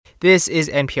This is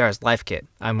NPR's Life Kit.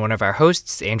 I'm one of our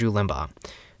hosts, Andrew Limbaugh.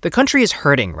 The country is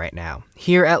hurting right now.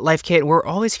 Here at Life Kit, we're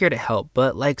always here to help,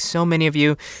 but like so many of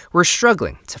you, we're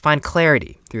struggling to find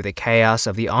clarity through the chaos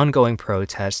of the ongoing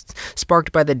protests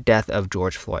sparked by the death of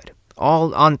George Floyd,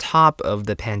 all on top of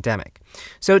the pandemic.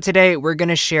 So today, we're going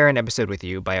to share an episode with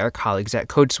you by our colleagues at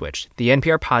Code Switch, the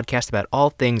NPR podcast about all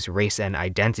things race and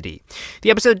identity.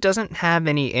 The episode doesn't have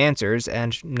any answers,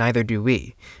 and neither do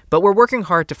we. But we're working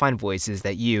hard to find voices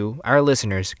that you, our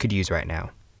listeners, could use right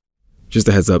now. Just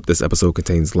a heads up, this episode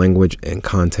contains language and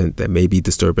content that may be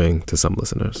disturbing to some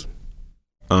listeners.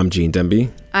 I'm Gene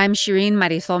Demby. I'm Shireen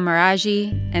Marisol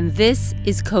Meraji, and this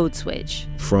is Code Switch.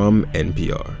 From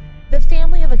NPR. The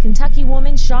family of a Kentucky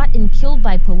woman shot and killed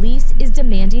by police is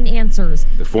demanding answers.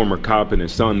 The former cop and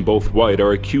his son, both white,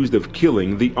 are accused of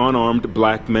killing the unarmed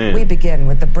black man. We begin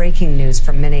with the breaking news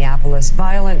from Minneapolis.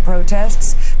 Violent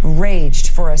protests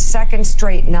raged for a second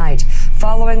straight night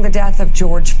following the death of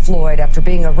George Floyd after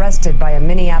being arrested by a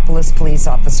Minneapolis police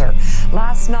officer.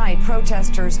 Last night,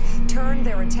 protesters turned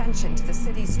their attention to the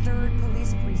city's third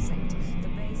police precinct.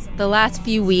 The last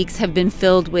few weeks have been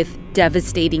filled with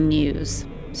devastating news.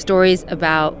 Stories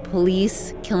about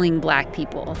police killing black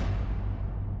people.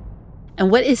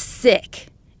 And what is sick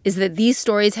is that these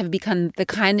stories have become the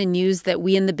kind of news that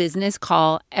we in the business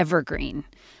call evergreen.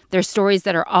 They're stories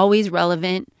that are always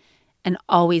relevant and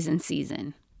always in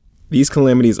season. These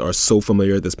calamities are so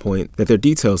familiar at this point that their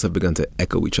details have begun to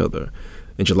echo each other.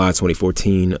 In July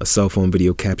 2014, a cell phone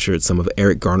video captured some of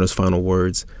Eric Garner's final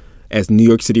words as New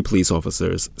York City police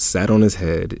officers sat on his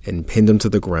head and pinned him to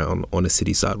the ground on a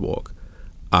city sidewalk.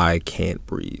 I can't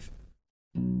breathe.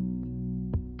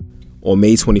 On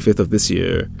May 25th of this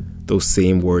year, those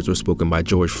same words were spoken by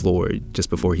George Floyd just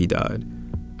before he died.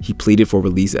 He pleaded for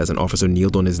release as an officer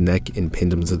kneeled on his neck and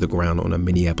pinned him to the ground on a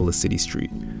Minneapolis city street.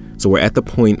 So we're at the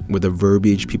point where the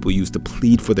verbiage people use to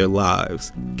plead for their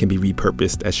lives can be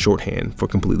repurposed as shorthand for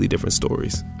completely different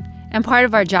stories. And part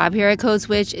of our job here at Code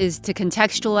Switch is to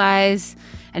contextualize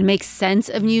and make sense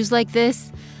of news like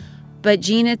this. But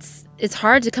Gene, it's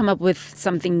hard to come up with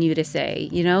something new to say,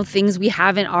 things we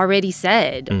haven't already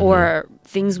said or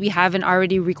things we haven't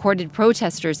already recorded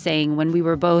protesters saying when we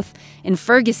were both in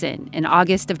Ferguson in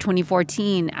August of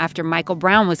 2014 after Michael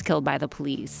Brown was killed by the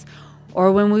police,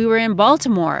 or when we were in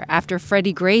Baltimore after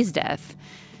Freddie Gray's death.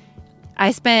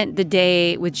 I spent the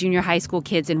day with junior high school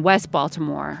kids in West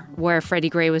Baltimore, where Freddie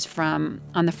Gray was from,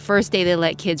 on the first day they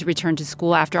let kids return to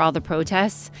school after all the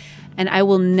protests, and I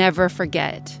will never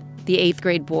forget the 8th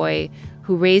grade boy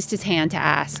who raised his hand to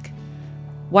ask,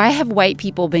 why have white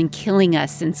people been killing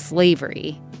us since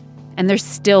slavery, and they're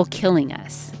still killing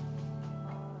us?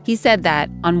 He said that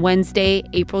on Wednesday,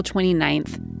 April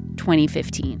 29th,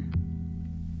 2015.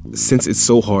 Since it's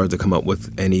so hard to come up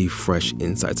with any fresh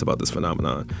insights about this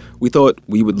phenomenon, we thought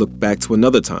we would look back to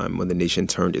another time when the nation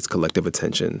turned its collective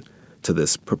attention to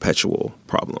this perpetual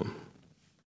problem.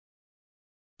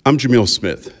 I'm Jamil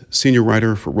Smith, senior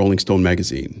writer for Rolling Stone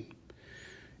magazine.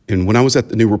 And when I was at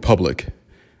the New Republic,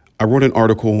 I wrote an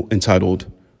article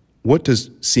entitled, "What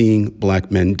Does Seeing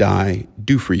Black Men Die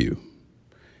Do for You?"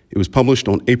 It was published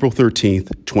on April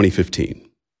 13th, 2015.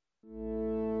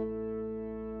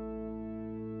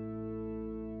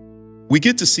 We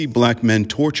get to see black men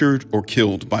tortured or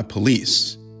killed by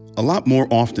police a lot more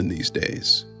often these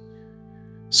days.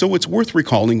 So it's worth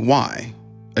recalling why,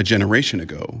 a generation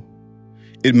ago,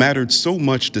 it mattered so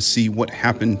much to see what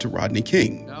happened to Rodney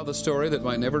King. Now the story that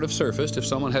might never have surfaced if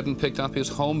someone hadn't picked up his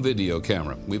home video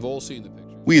camera. We've all seen the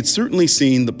picture. We had certainly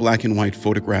seen the black and white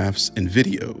photographs and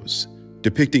videos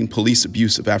depicting police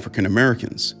abuse of African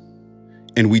Americans,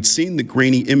 and we'd seen the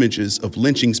grainy images of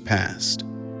lynchings past.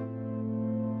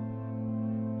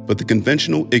 But the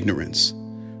conventional ignorance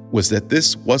was that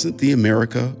this wasn't the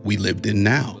America we lived in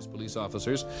now. Police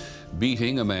officers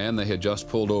beating a man they had just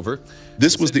pulled over.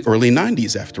 This was the early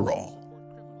 90s, after all.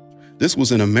 This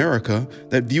was an America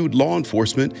that viewed law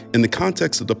enforcement in the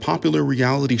context of the popular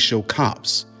reality show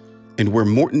Cops, and where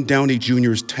Morton Downey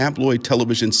Jr.'s tabloid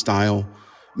television style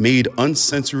made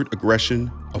uncensored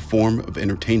aggression a form of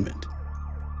entertainment.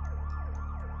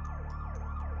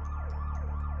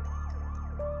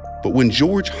 But when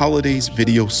George Holliday's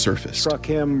video surfaced, struck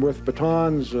him with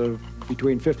batons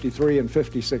between 53 and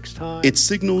 56 times. It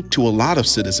signaled to a lot of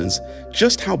citizens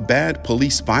just how bad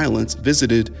police violence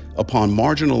visited upon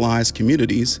marginalized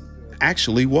communities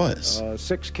actually was.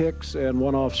 6 kicks and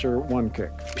 1 officer, 1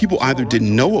 kick. People either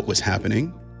didn't know what was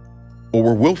happening or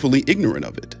were willfully ignorant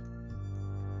of it.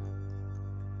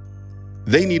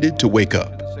 They needed to wake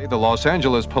up. The Los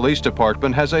Angeles Police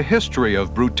Department has a history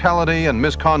of brutality and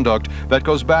misconduct that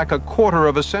goes back a quarter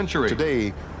of a century.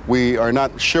 Today, we are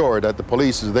not sure that the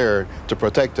police is there to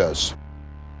protect us.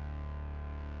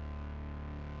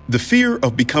 The fear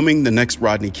of becoming the next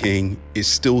Rodney King is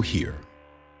still here.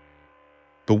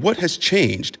 But what has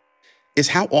changed is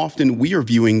how often we are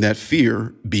viewing that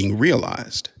fear being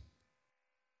realized.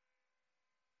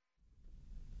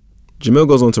 Jemele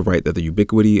goes on to write that the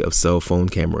ubiquity of cell phone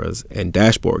cameras and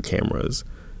dashboard cameras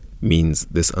means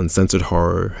this uncensored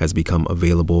horror has become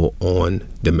available on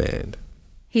demand.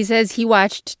 He says he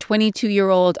watched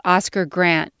 22-year-old Oscar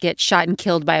Grant get shot and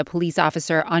killed by a police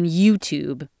officer on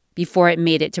YouTube before it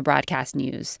made it to broadcast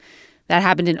news. That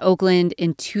happened in Oakland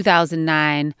in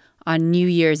 2009 on New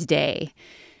Year's Day.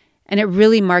 And it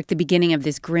really marked the beginning of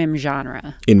this grim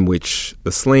genre, in which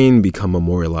the slain become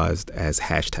memorialized as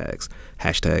hashtags.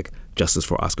 Hashtag Justice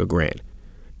for Oscar Grant.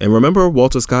 And remember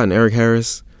Walter Scott and Eric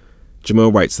Harris?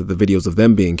 Jemele writes that the videos of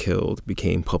them being killed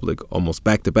became public almost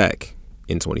back-to-back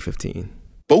in 2015.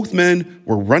 Both men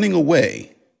were running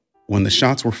away when the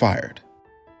shots were fired.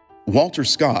 Walter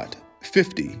Scott,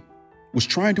 50, was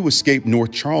trying to escape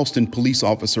North Charleston police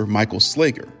officer Michael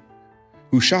Slager,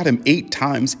 who shot him 8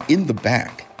 times in the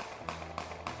back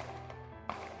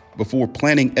before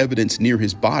planting evidence near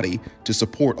his body to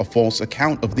support a false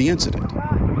account of the incident.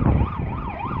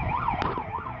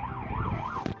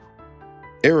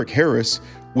 Eric Harris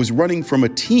was running from a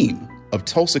team of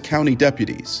Tulsa County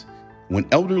deputies when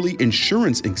elderly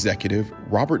insurance executive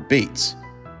Robert Bates,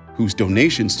 whose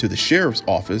donations to the sheriff's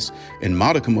office and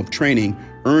modicum of training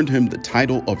earned him the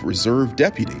title of reserve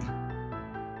deputy,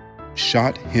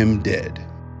 shot him dead.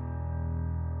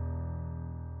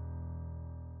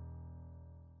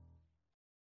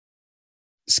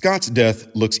 Scott's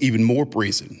death looks even more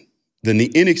brazen than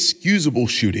the inexcusable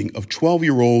shooting of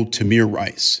 12-year-old Tamir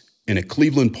Rice in a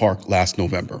Cleveland park last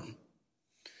November.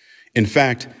 In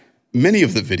fact, many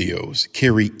of the videos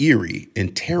carry eerie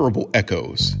and terrible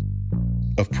echoes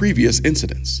of previous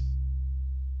incidents.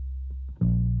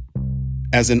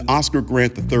 As in Oscar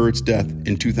Grant III's death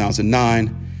in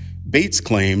 2009, Bates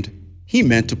claimed he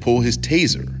meant to pull his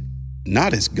taser,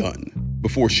 not his gun,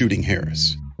 before shooting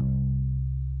Harris.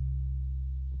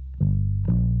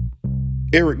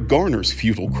 Eric Garner's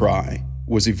futile cry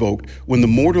was evoked when the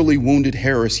mortally wounded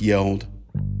Harris yelled,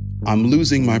 "I'm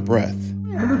losing my breath."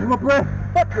 I'm losing my breath.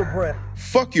 Fuck your breath.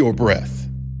 Fuck your breath,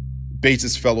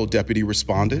 Bates' fellow deputy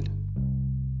responded.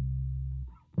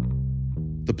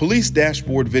 The police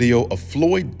dashboard video of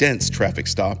Floyd Dent's traffic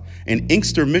stop in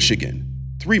Inkster, Michigan,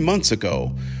 3 months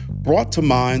ago, brought to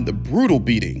mind the brutal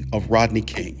beating of Rodney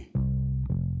King.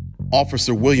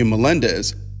 Officer William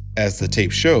Melendez, as the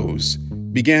tape shows,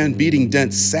 began beating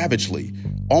Dent savagely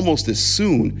almost as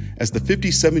soon as the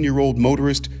 57-year-old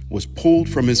motorist was pulled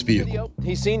from his vehicle.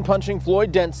 He's seen punching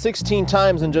Floyd Dent 16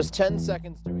 times in just 10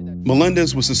 seconds.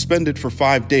 Melendez was suspended for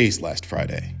 5 days last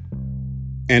Friday.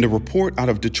 And a report out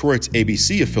of Detroit's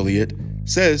ABC affiliate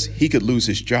says he could lose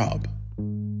his job.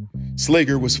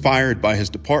 Slager was fired by his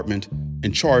department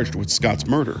and charged with Scott's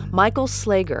murder. Michael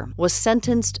Slager was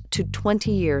sentenced to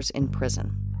 20 years in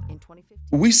prison.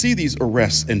 We see these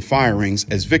arrests and firings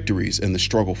as victories in the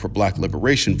struggle for Black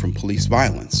liberation from police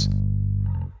violence.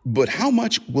 But how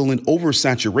much will an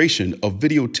oversaturation of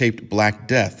videotaped Black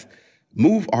death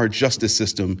move our justice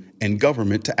system and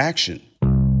government to action?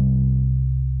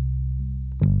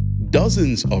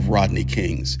 Dozens of Rodney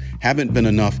Kings haven't been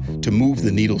enough to move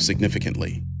the needle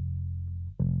significantly.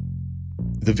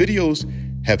 The videos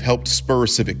have helped spur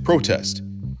civic protest,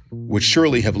 which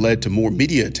surely have led to more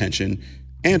media attention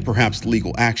and perhaps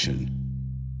legal action.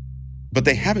 But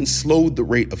they haven't slowed the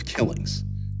rate of killings,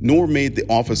 nor made the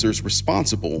officers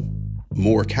responsible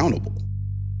more accountable.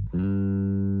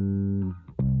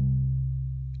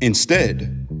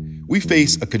 Instead, we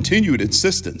face a continued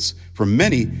insistence from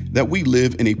many that we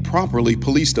live in a properly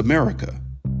policed America,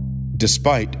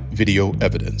 despite video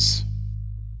evidence.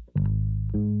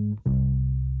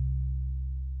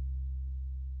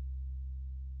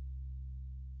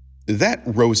 That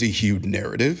rosy-hued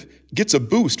narrative gets a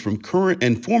boost from current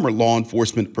and former law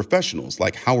enforcement professionals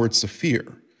like Howard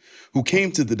Safir, who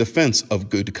came to the defense of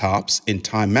good cops in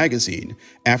Time magazine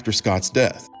after Scott's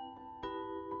death.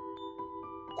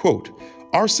 Quote,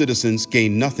 "Our citizens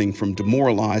gain nothing from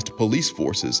demoralized police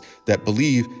forces that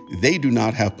believe they do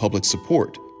not have public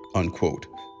support," unquote,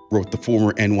 wrote the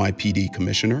former NYPD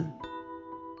commissioner.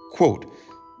 Quote,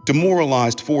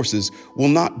 "Demoralized forces will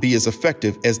not be as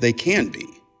effective as they can be,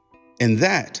 and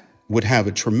that would have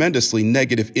a tremendously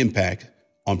negative impact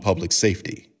on public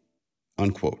safety,"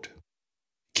 unquote.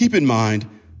 Keep in mind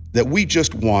that we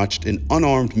just watched an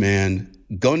unarmed man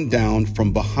gunned down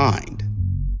from behind,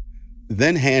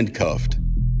 then handcuffed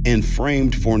and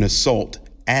framed for an assault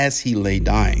as he lay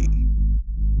dying.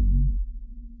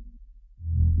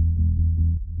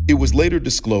 It was later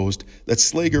disclosed that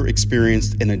Slager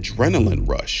experienced an adrenaline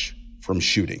rush from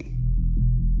shooting.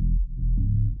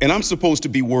 And I'm supposed to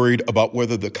be worried about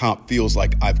whether the cop feels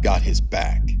like I've got his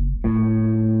back.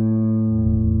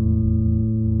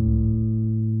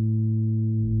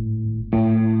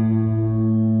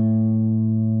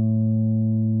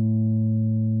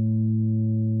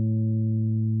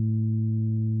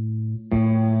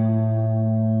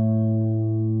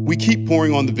 We keep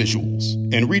pouring on the visuals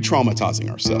and re-traumatizing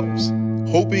ourselves,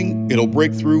 hoping it'll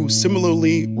break through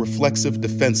similarly reflexive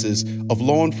defenses of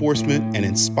law enforcement and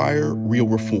inspire real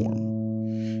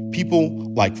reform.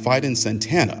 People like Fiden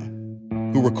Santana,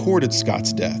 who recorded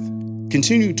Scott's death,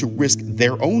 continue to risk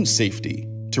their own safety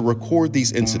to record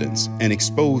these incidents and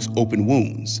expose open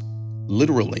wounds,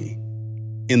 literally,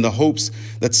 in the hopes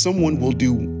that someone will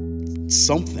do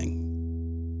something.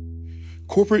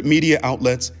 Corporate media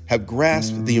outlets have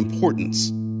grasped the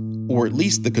importance, or at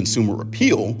least the consumer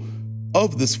appeal,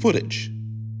 of this footage.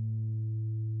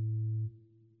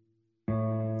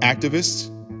 Activists,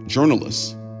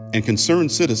 journalists, and concerned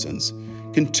citizens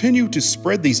continue to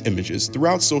spread these images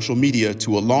throughout social media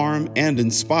to alarm and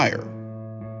inspire.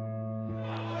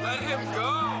 Let him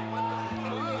go!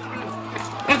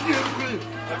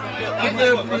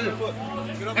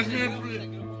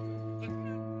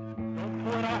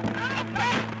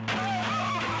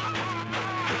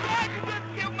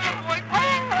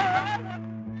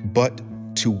 But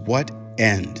to what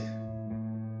end?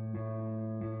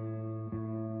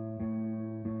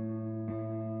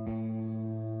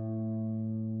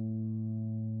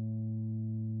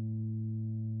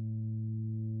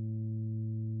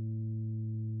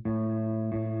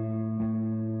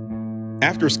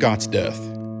 After Scott's death,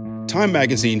 Time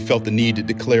magazine felt the need to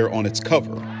declare on its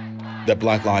cover that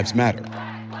Black Lives Matter.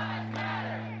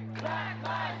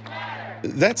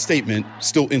 That statement,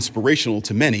 still inspirational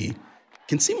to many,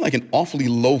 can seem like an awfully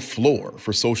low floor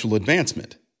for social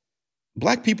advancement.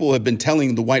 Black people have been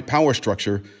telling the white power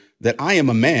structure that I am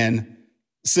a man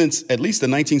since at least the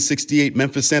 1968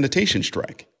 Memphis sanitation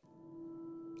strike.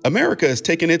 America has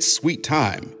taken its sweet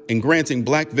time in granting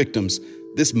Black victims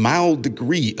this mild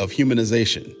degree of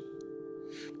humanization.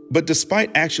 But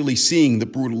despite actually seeing the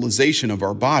brutalization of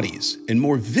our bodies in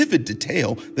more vivid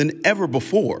detail than ever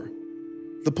before,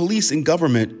 the police and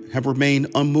government have remained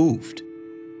unmoved.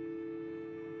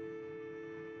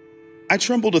 I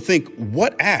tremble to think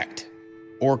what act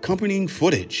or accompanying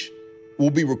footage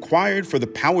will be required for the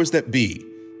powers that be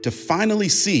to finally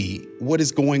see what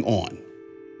is going on.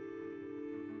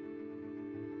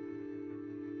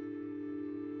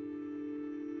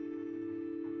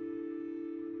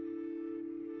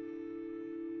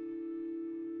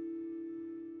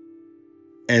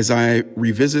 As I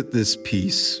revisit this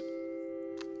piece,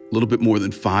 a little bit more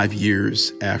than 5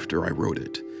 years after I wrote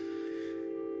it,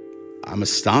 I'm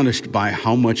astonished by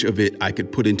how much of it I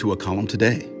could put into a column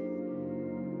today.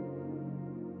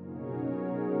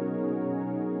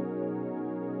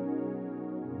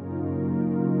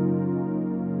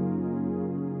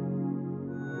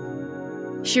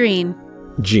 Shireen.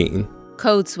 Gene.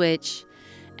 Code Switch.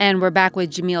 And we're back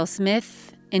with Jamil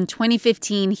Smith. In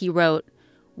 2015, he wrote,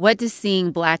 "What does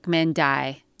seeing Black men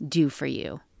die do for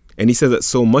you?" And he says that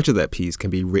so much of that piece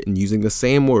can be written using the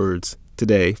same words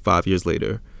today, 5 years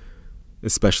later,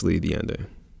 especially the ending.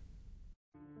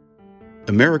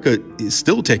 America is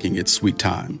still taking its sweet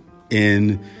time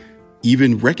in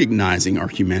even recognizing our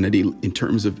humanity in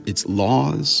terms of its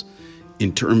laws,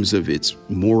 in terms of its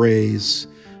mores,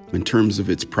 in terms of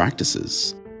its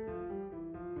practices.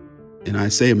 And I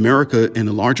say America in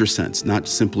a larger sense, not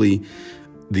simply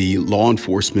the law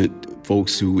enforcement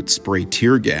folks who would spray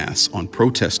tear gas on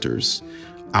protesters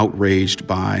outraged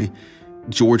by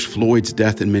George Floyd's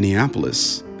death in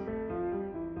Minneapolis,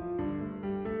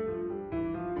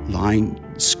 lying,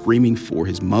 screaming for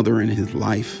his mother and his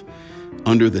life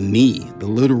under the knee, the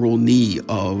literal knee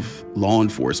of law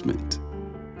enforcement.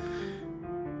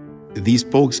 These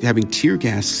folks having tear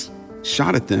gas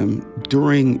shot at them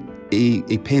during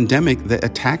a pandemic that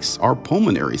attacks our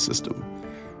pulmonary system,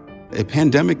 a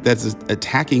pandemic that's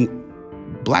attacking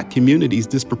Black communities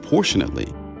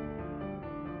disproportionately.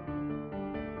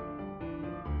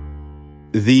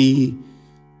 The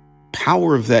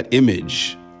power of that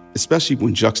image, especially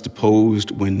when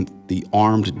juxtaposed when the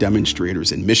armed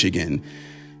demonstrators in Michigan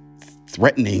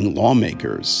threatening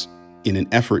lawmakers in an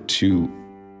effort to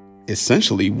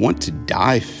essentially want to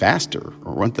die faster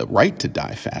or want the right to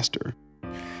die faster,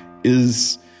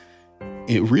 is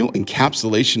a real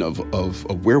encapsulation of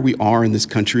where we are in this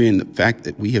country and the fact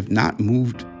that we have not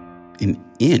moved an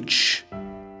inch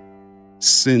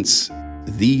since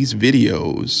these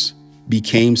videos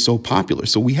became so popular.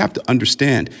 So we have to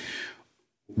understand,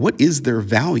 what is their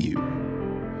value?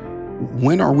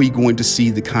 When are we going to see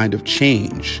the kind of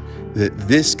change that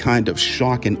this kind of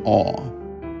shock and awe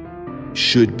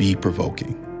should be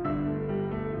provoking?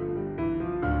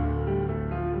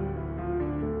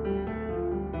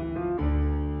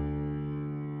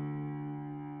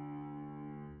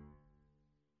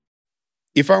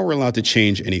 If I were allowed to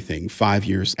change anything 5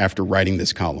 years after writing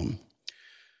this column,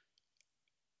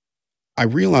 I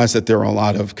realized that there are a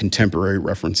lot of contemporary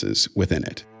references within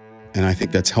it. And I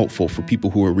think that's helpful for people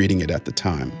who are reading it at the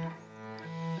time.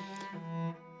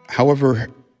 However,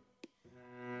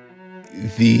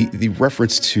 the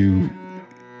reference to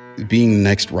being the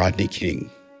next Rodney King,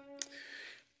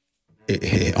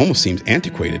 it almost seems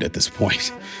antiquated at this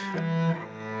point.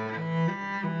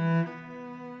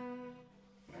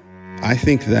 I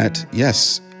think that,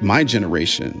 yes, my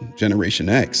generation, Generation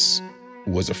X,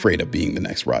 was afraid of being the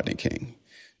next Rodney King.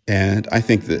 And I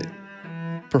think that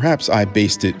perhaps I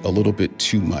based it a little bit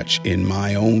too much in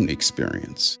my own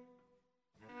experience.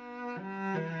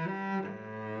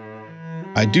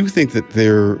 I do think that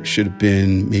there should have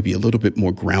been maybe a little bit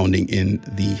more grounding in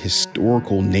the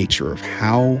historical nature of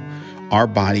how our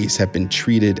bodies have been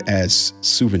treated as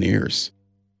souvenirs,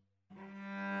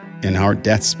 and our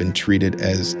death's been treated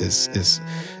as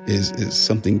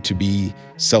something to be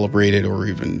celebrated or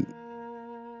even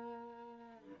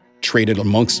traded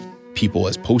amongst people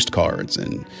as postcards,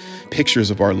 and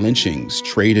pictures of our lynchings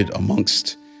traded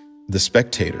amongst the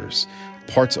spectators,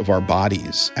 parts of our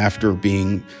bodies after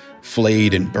being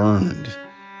flayed and burned,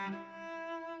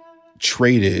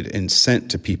 traded and sent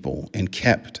to people and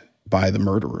kept by the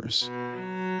murderers.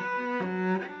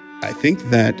 I think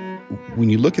that when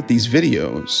you look at these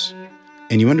videos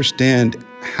and you understand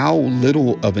how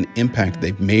little of an impact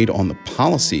they've made on the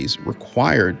policies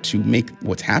required to make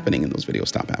what's happening in those videos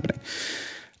stop happening,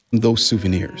 those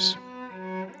souvenirs,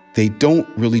 they don't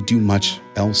really do much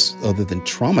else other than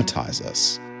traumatize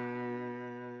us.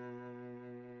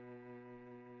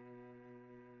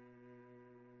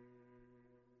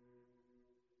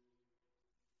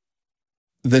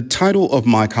 The title of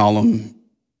my column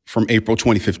from April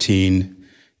 2015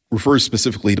 refers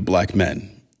specifically to Black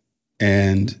men.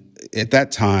 And at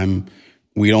that time,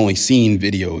 we'd only seen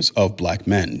videos of Black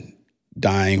men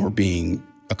dying or being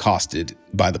accosted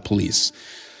by the police.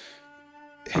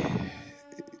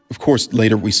 Of course,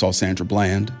 later we saw Sandra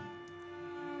Bland,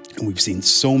 and we've seen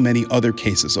so many other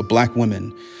cases of Black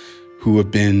women who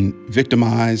have been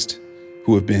victimized,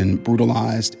 who have been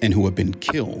brutalized, and who have been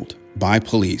killed by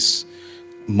police,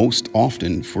 most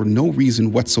often for no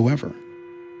reason whatsoever,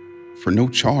 for no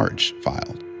charge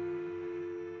filed.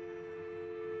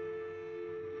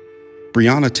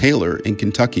 Breonna Taylor in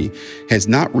Kentucky has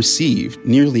not received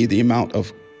nearly the amount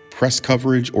of press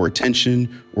coverage or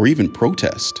attention or even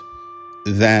protest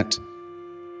that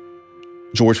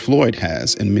George Floyd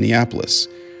has in Minneapolis.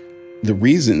 The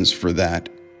reasons for that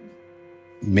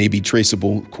may be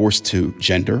traceable, of course, to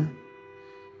gender.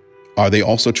 Are they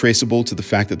also traceable to the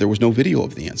fact that there was no video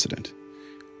of the incident?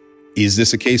 Is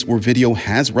this a case where video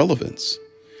has relevance?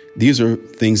 These are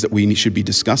things that we should be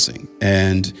discussing.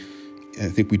 And I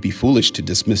think we'd be foolish to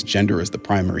dismiss gender as the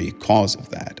primary cause of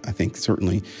that. I think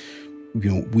certainly,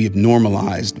 we have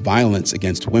normalized violence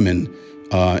against women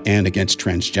and against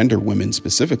transgender women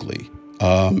specifically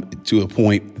to a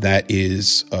point that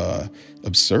is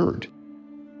absurd.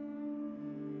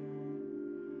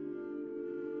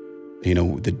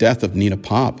 The death of Nina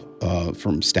Pop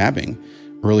from stabbing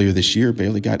earlier this year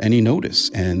barely got any notice.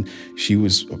 And she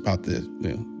was about the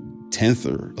 10th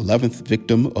or 11th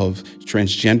victim of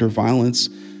transgender violence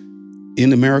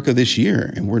in America this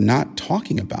year. And we're not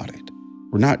talking about it.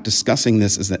 We're not discussing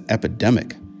this as an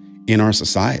epidemic in our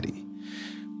society.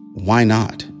 Why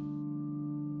not?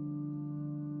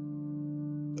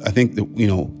 I think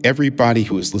that, everybody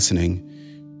who is listening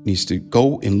needs to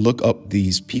go and look up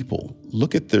these people,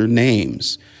 look at their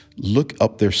names, look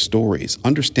up their stories,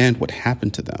 understand what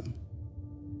happened to them.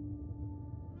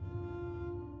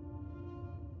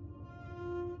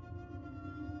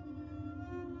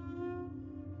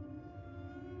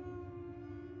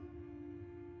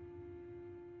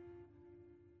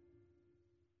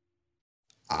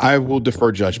 I will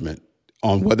defer judgment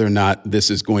on whether or not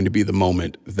this is going to be the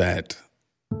moment that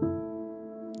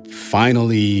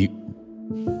finally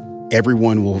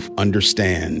everyone will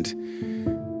understand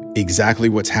exactly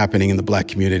what's happening in the Black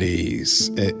communities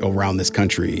around this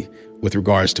country with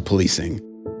regards to policing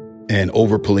and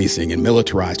over-policing and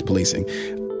militarized policing.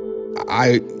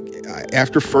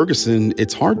 After Ferguson,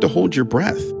 it's hard to hold your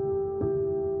breath.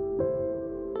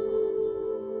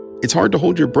 It's hard to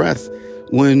hold your breath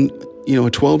when, a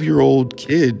 12-year-old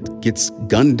kid gets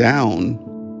gunned down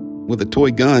with a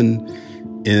toy gun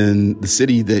in the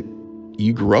city that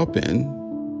you grew up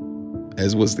in,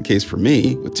 as was the case for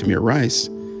me with Tamir Rice.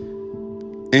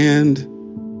 And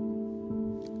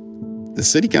the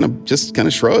city kind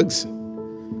of shrugs,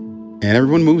 and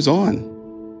everyone moves on.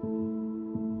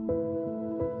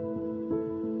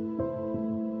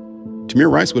 Tamir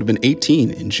Rice would have been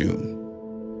 18 in June.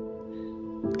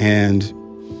 And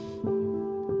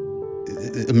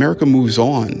America moves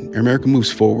on. America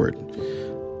moves forward.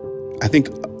 I think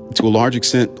to a large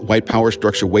extent, white power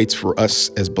structure waits for us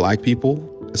as Black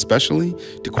people, especially,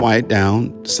 to quiet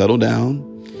down, to settle down,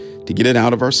 to get it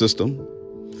out of our system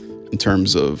in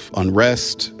terms of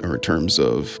unrest or in terms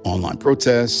of online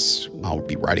protests. I'll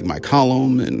be writing my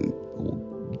column, and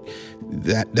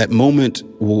that moment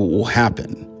will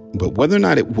happen. But whether or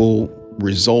not it will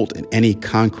result in any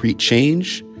concrete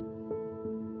change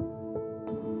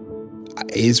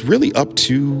is really up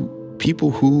to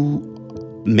people who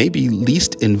may be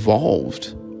least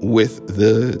involved with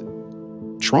the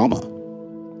trauma.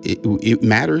 It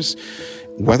matters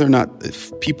whether or not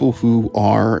people who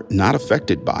are not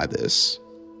affected by this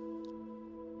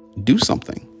do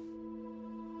something.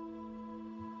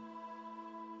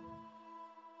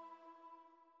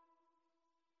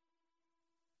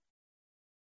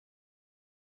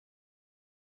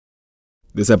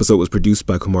 This episode was produced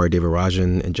by Kumari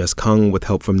Devarajan and Jess Kung with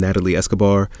help from Natalie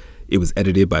Escobar. It was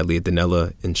edited by Leah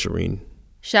Donnella and Shireen.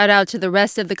 Shout out to the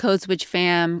rest of the Code Switch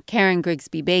fam: Karen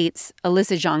Grigsby Bates,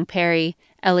 Alyssa Jeong Perry,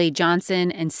 L.A. Johnson,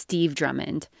 and Steve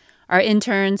Drummond. Our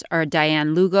interns are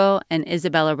Diane Lugo and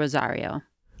Isabella Rosario.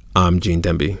 I'm Gene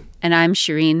Demby. And I'm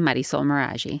Shireen Marisol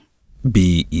Meraji.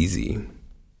 Be easy.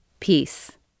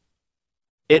 Peace.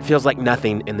 It feels like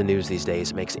nothing in the news these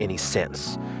days makes any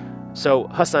sense. So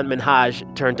Hasan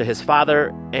Minhaj turned to his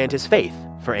father and his faith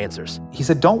for answers. He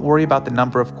said, don't worry about the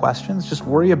number of questions. Just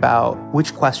worry about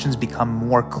which questions become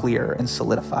more clear and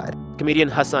solidified. Comedian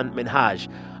Hasan Minhaj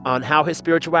on how his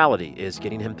spirituality is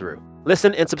getting him through.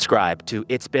 Listen and subscribe to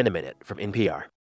It's Been a Minute from NPR.